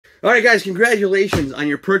Alright guys, congratulations on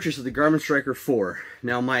your purchase of the Garmin Striker 4.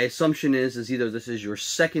 Now my assumption is either this is your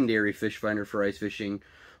secondary fish finder for ice fishing,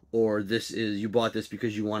 or this is you bought this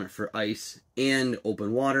because you want it for ice and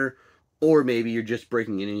open water, or maybe you're just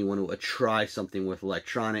breaking in and you want to try something with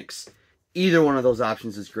electronics. Either one of those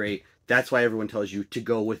options is great. That's why everyone tells you to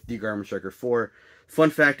go with the Garmin Striker 4.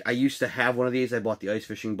 Fun fact, I used to have one of these. I bought the ice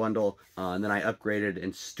fishing bundle, and then I upgraded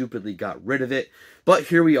and stupidly got rid of it. But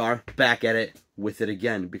here we are, back at it with it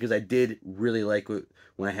again, because I did really like it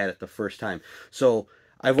when I had it the first time. So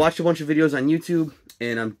I've watched a bunch of videos on YouTube,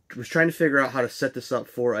 and I was trying to figure out how to set this up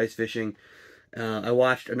for ice fishing. I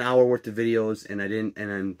watched an hour worth of videos, and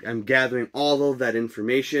I'm gathering all of that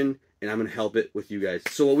information, and I'm going to help it with you guys.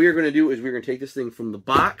 So what we are going to do is we're going to take this thing from the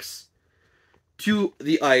box to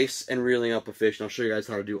the ice and reeling up a fish, and I'll show you guys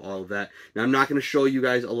how to do all of that. Now, I'm not going to show you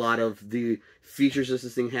guys a lot of the features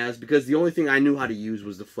this thing has, because the only thing I knew how to use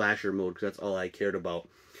was the flasher mode, because that's all I cared about.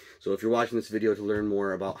 So if you're watching this video to learn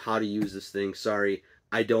more about how to use this thing, sorry,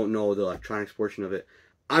 I don't know the electronics portion of it.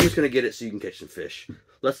 I'm just going to get it so you can catch some fish.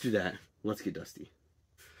 Let's do that. Let's get dusty.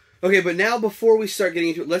 Okay, but now before we start getting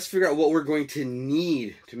into it, let's figure out what we're going to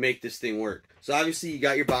need to make this thing work. So obviously you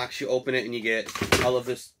got your box, you open it, and you get all of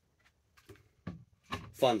this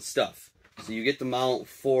fun stuff. So you get the mount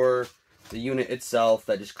for the unit itself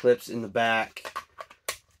that just clips in the back.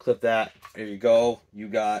 Clip that. There you go. You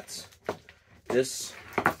got this.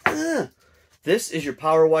 This is your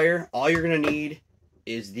power wire. All you're going to need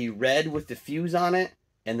is the red with the fuse on it,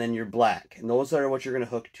 and then your black. And those are what you're going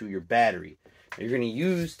to hook to your battery. You're going to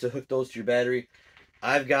use to hook those to your battery.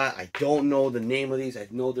 I don't know the name of these. I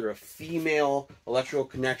know they're a female electrical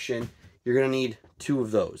connection. You're going to need 2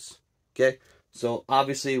 of those. Okay? So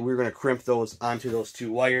obviously we're going to crimp those onto those 2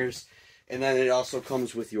 wires. And then it also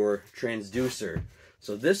comes with your transducer.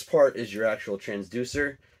 So this part is your actual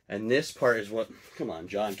transducer. And this part is what, come on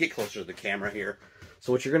John, get closer to the camera here.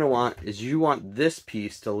 So what you're going to want is you want this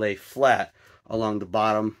piece to lay flat along the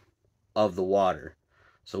bottom of the water.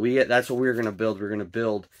 So that's what we're going to build. We're going to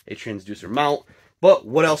build a transducer mount. But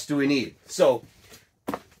what else do we need? So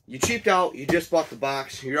you cheaped out. You just bought the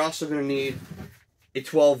box. You're also going to need a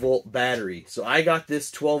 12-volt battery. So I got this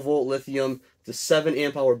 12-volt lithium, the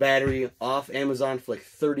 7-amp-hour battery off Amazon for like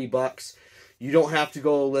 30 bucks. You don't have to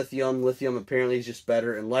go lithium. Lithium apparently is just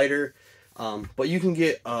better and lighter. But you can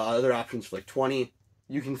get other options for like 20.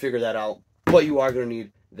 You can figure that out. But you are going to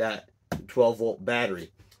need that 12-volt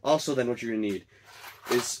battery. Also, then what you're going to need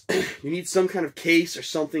is you need some kind of case or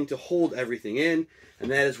something to hold everything in. And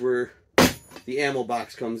that is where the ammo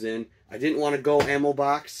box comes in. I didn't want to go ammo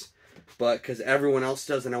box, but because everyone else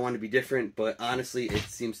does and I want to be different, but honestly it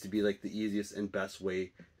seems to be like the easiest and best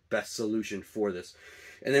solution for this.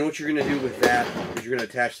 And then what you're going to do with that is you're going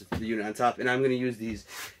to attach the unit on top, and I'm going to use these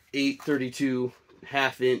 832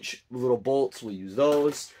 1/2-inch little bolts. We'll use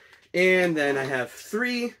those. And then I have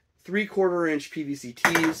 3 3/4-inch PVC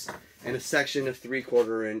tees and a section of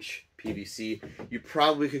 3/4-inch PVC. You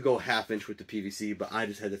probably could go 1/2 inch with the PVC, but I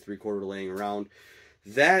just had the 3/4 laying around.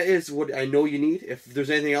 That is what I know you need. If there's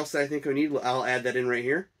anything else that I think I need, I'll add that in right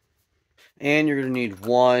here. And you're going to need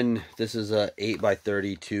one. This is a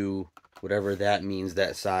 8x32, whatever that means,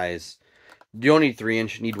 that size. You don't need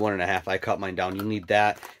 3-inch, you need 1.5. I cut mine down. You need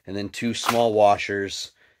that, and then 2 small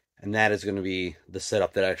washers. And that is going to be the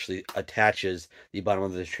setup that actually attaches the bottom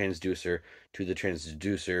of the transducer to the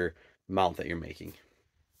transducer mount that you're making.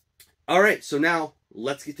 All right, so now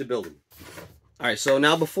let's get to building. All right, so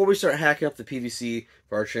now before we start hacking up the PVC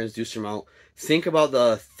for our transducer mount, think about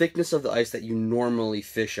the thickness of the ice that you normally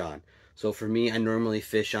fish on. So for me, I normally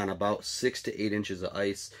fish on about 6 to 8 inches of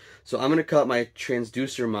ice. So I'm going to cut my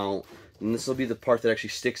transducer mount, and this will be the part that actually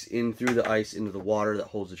sticks in through the ice into the water that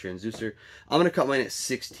holds the transducer. I'm going to cut mine at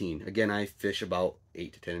 16. Again, I fish about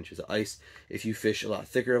 8 to 10 inches of ice. If you fish a lot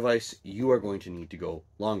thicker of ice, you are going to need to go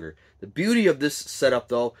longer. The beauty of this setup,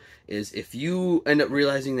 though, is if you end up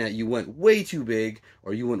realizing that you went way too big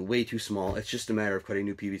or you went way too small, it's just a matter of cutting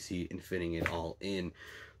new PVC and fitting it all in.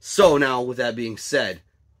 So now, with that being said,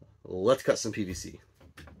 let's cut some PVC.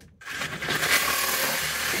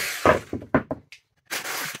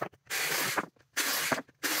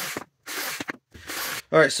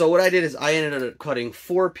 Alright, so what I did is I ended up cutting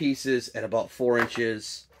 4 pieces at about 4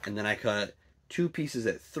 inches, and then I cut 2 pieces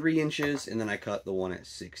at 3 inches, and then I cut the one at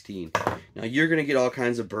 16. Now you're going to get all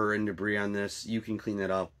kinds of burr and debris on this. You can clean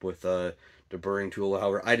that up with a deburring tool.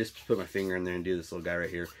 However, I just put my finger in there and do this little guy right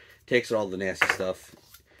here. Takes all the nasty stuff.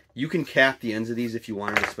 You can cap the ends of these if you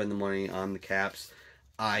wanted to spend the money on the caps.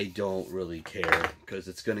 I don't really care because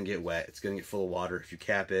it's going to get wet. It's going to get full of water. If you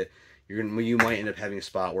cap it, you might end up having a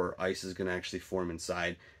spot where ice is going to actually form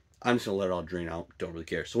inside. I'm just going to let it all drain out. Don't really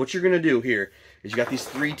care. So what you're going to do here is you got these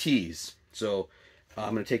 3 T's. So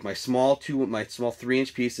I'm going to take my small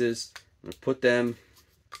 3-inch pieces. I'm going to put them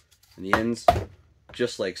in the ends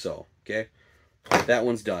just like so. Okay. That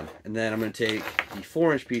one's done. And then I'm going to take the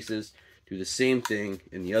 4-inch pieces, do the same thing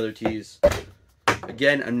in the other T's.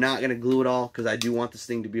 Again, I'm not going to glue it all because I do want this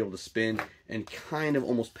thing to be able to spin and kind of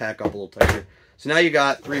almost pack up a little tighter. So now you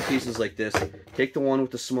got 3 pieces like this. Take the one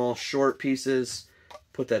with the small short pieces,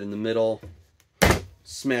 put that in the middle,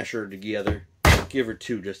 smash her together, give her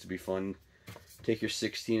 2 just to be fun. Take your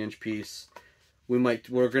 16-inch piece. We're going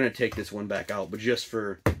to take this one back out, but just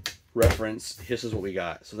for reference, this is what we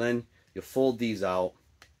got. So then you fold these out.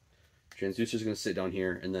 Transducer is going to sit down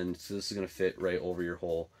here, and then so this is going to fit right over your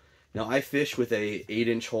hole. Now I fish with a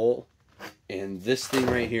 8-inch hole, and this thing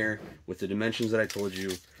right here, with the dimensions that I told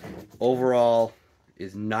you, overall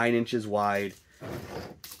is 9 inches wide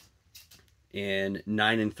and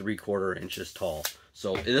 9 3/4 inches tall.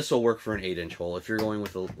 So this will work for an 8-inch hole. If you're going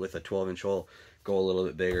with a 12-inch hole, go a little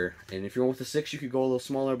bit bigger. And if you're going with a 6, you could go a little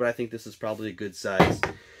smaller, but I think this is probably a good size.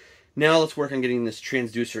 Now let's work on getting this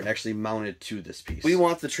transducer actually mounted to this piece. We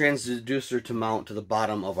want the transducer to mount to the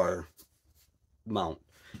bottom of our mount.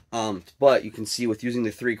 But you can see with using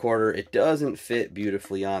the 3/4, it doesn't fit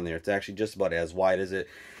beautifully on there. It's actually just about as wide as it.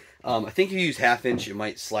 I think if you use 1/2 inch, it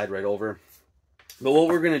might slide right over. But what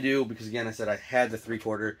we're going to do, because again, I said I had the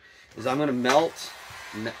 3/4, is I'm going to melt,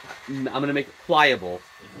 I'm going to make it pliable.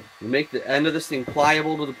 Make the end of this thing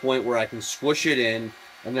pliable to the point where I can squish it in,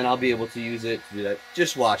 and then I'll be able to use it to do that.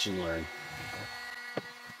 Just watch and learn.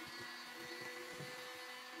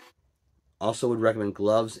 Also would recommend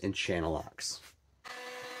gloves and channel locks.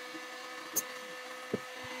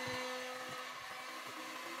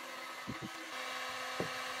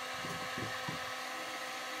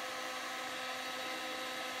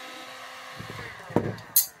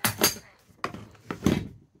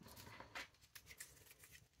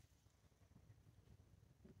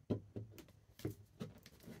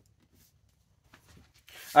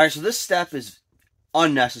 Alright, so this step is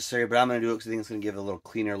unnecessary, but I'm going to do it because I think it's going to give it a little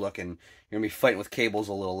cleaner look, and you're going to be fighting with cables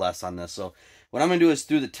a little less on this. So what I'm going to do is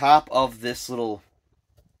through the top of this little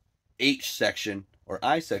H section, or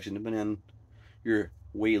I section, depending on your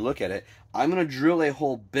way you look at it, I'm going to drill a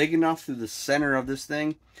hole big enough through the center of this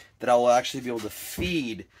thing that I will actually be able to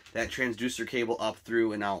feed that transducer cable up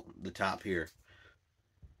through and out the top here.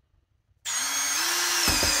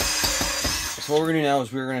 So what we're going to do now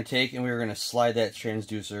is we're going to take and we're going to slide that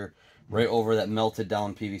transducer right over that melted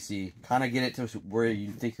down PVC. Kind of get it to where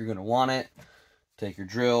you think you're going to want it. Take your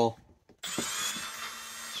drill.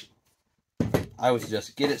 I would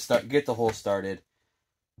suggest get the hole started.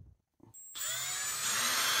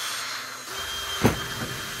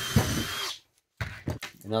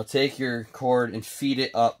 And now take your cord and feed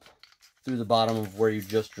it up through the bottom of where you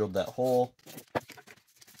just drilled that hole.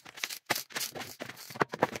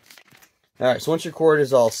 Alright, so once your cord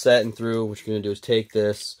is all set and through, what you're going to do is take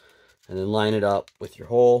this and then line it up with your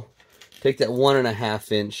hole. Take that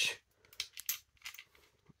 1.5 inch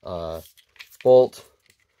bolt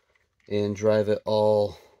and drive it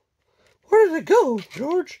all, where did it go,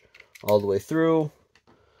 George? All the way through.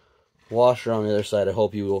 Washer on the other side. I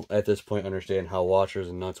hope you will, at this point, understand how washers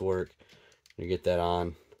and nuts work. You get that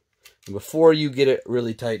on. And before you get it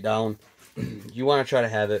really tight down, you want to try to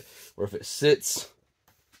have it where if it sits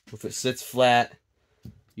flat,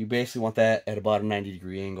 you basically want that at about a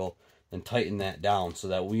 90-degree angle, and tighten that down so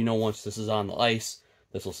that we know once this is on the ice,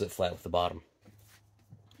 this will sit flat with the bottom.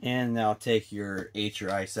 And now take your H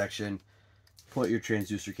or I section, put your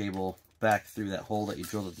transducer cable back through that hole that you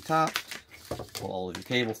drilled at the top, pull all of your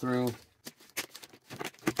cable through,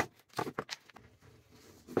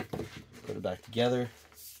 put it back together,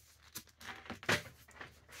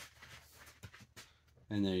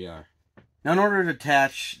 and there you are. Now in order to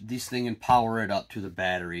attach this thing and power it up to the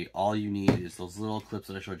battery, all you need is those little clips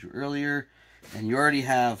that I showed you earlier, and you already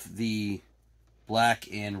have the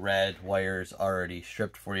black and red wires already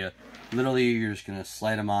stripped for you. Literally, you're just going to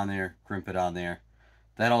slide them on there, crimp it on there.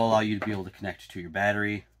 That'll allow you to be able to connect to your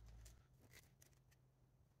battery.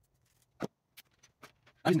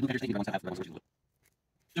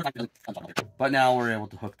 But now we're able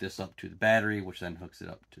to hook this up to the battery, which then hooks it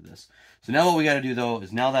up to this. So now what we got to do, though,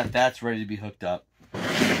 is now that that's ready to be hooked up,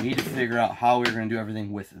 we need to figure out how we're going to do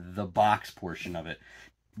everything with the box portion of it.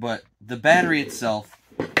 But the battery itself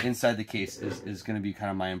inside the case is going to be kind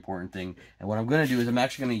of my important thing. And what I'm going to do is I'm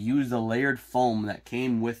actually going to use the layered foam that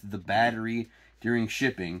came with the battery during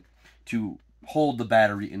shipping to hold the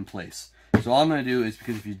battery in place. So all I'm going to do is,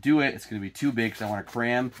 because if you do it, it's going to be too big, because I want to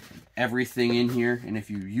cram everything in here. And if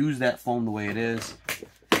you use that foam the way it is,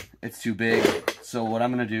 it's too big. So what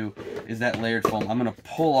I'm going to do is that layered foam, I'm going to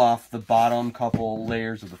pull off the bottom couple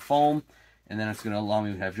layers of the foam, and then it's going to allow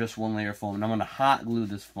me to have just one layer of foam. And I'm going to hot glue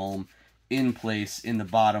this foam in place in the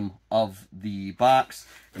bottom of the box,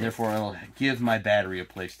 and therefore it'll give my battery a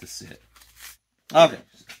place to sit. Okay,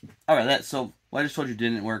 alright, so what I just told you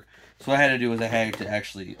didn't work. So what I had to do is I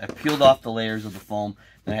peeled off the layers of the foam,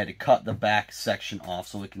 then I had to cut the back section off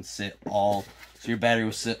so it can sit so your battery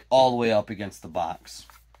will sit all the way up against the box.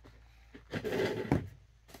 And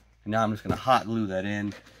now I'm just going to hot glue that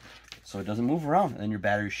in so it doesn't move around, and then your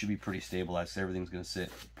battery should be pretty stabilized, so everything's going to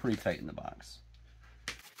sit pretty tight in the box.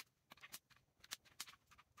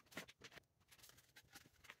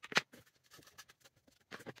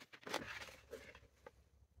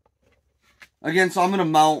 Again, so I'm going to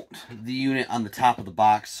mount the unit on the top of the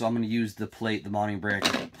box. So I'm going to use the plate, the mounting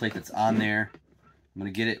bracket plate that's on there. I'm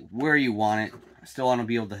going to get it where you want it. I still want to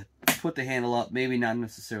be able to put the handle up. Maybe not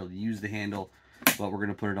necessarily use the handle, but we're going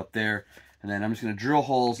to put it up there. And then I'm just going to drill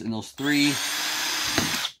holes in those three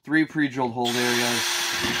pre-drilled hole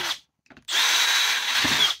areas.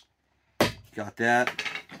 Got that.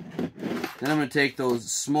 Then I'm going to take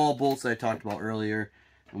those small bolts that I talked about earlier,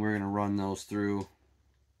 and we're going to run those through.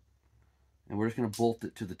 And we're just going to bolt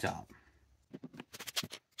it to the top.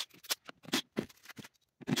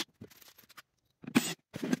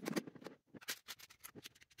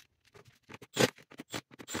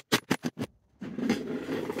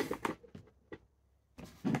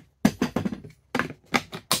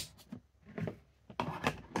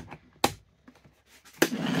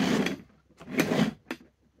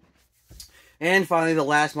 And finally, the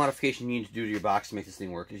last modification you need to do to your box to make this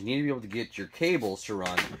thing work is you need to be able to get your cables to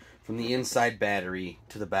run from the inside battery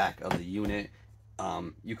to the back of the unit.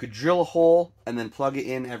 You could drill a hole and then plug it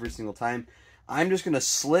in every single time. I'm just going to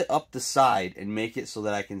slit up the side and make it so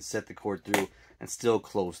that I can set the cord through and still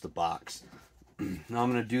close the box. Now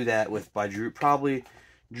I'm going to do that by probably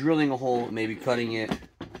drilling a hole, maybe cutting it.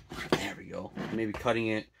 There we go. Maybe cutting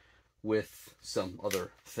it with some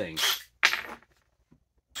other thing.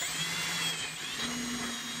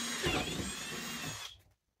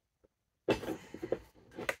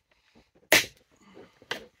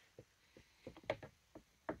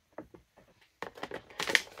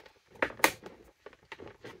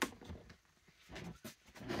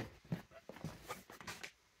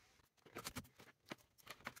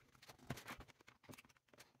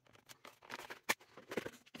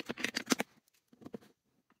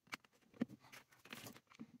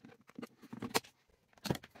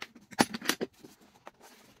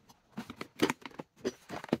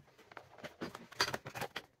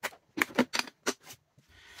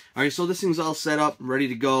 Alright, so this thing's all set up, ready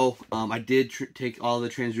to go. I did take all the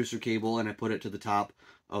transducer cable and I put it to the top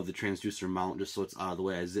of the transducer mount just so it's out of the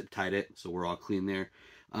way. I zip tied it so we're all clean there.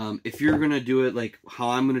 If you're going to do it like how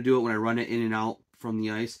I'm going to do it when I run it in and out from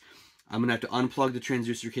the ice, I'm going to have to unplug the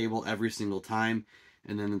transducer cable every single time,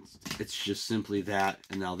 and then it's just simply that.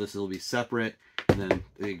 And now this will be separate, and then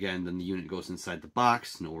again, then the unit goes inside the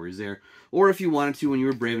box, no worries there. Or if you wanted to, when you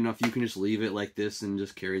were brave enough, you can just leave it like this and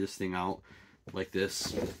just carry this thing out like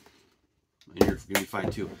this, and you're gonna be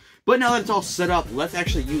fine too. But now that it's all set up, let's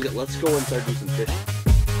actually use it. Let's go and start doing some fishing.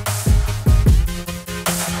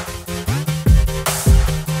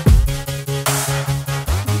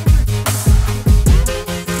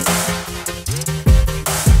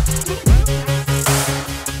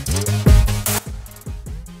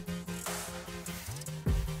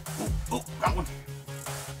 Oh, got one.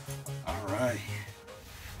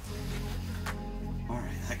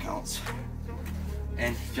 Alright, that counts.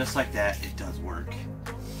 And just like that, it does work.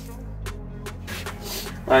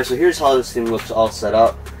 Alright, so here's how this thing looks all set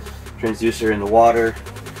up. Transducer in the water.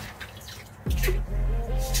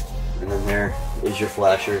 And then there is your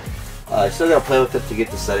flasher. I still gotta play with it to get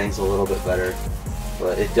the settings a little bit better.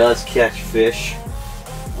 But it does catch fish.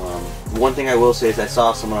 One thing I will say is I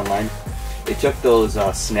saw someone online, they took those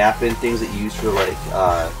snap-in things that you use for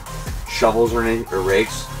like shovels or anything, or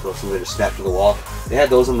rakes, those things that just snap to the wall. They had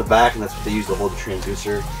those on the back, and that's what they use to hold the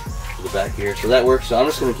transducer to the back here. So that works. So I'm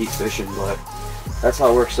just going to keep fishing, but that's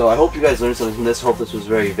how it works. So I hope you guys learned something from this. I hope this was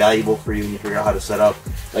very valuable for you when you figure out how to set up.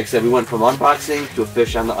 Like I said, we went from unboxing to a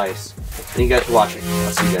fish on the ice. Thank you guys for watching.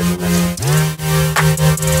 I'll see you guys in the next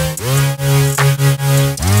one.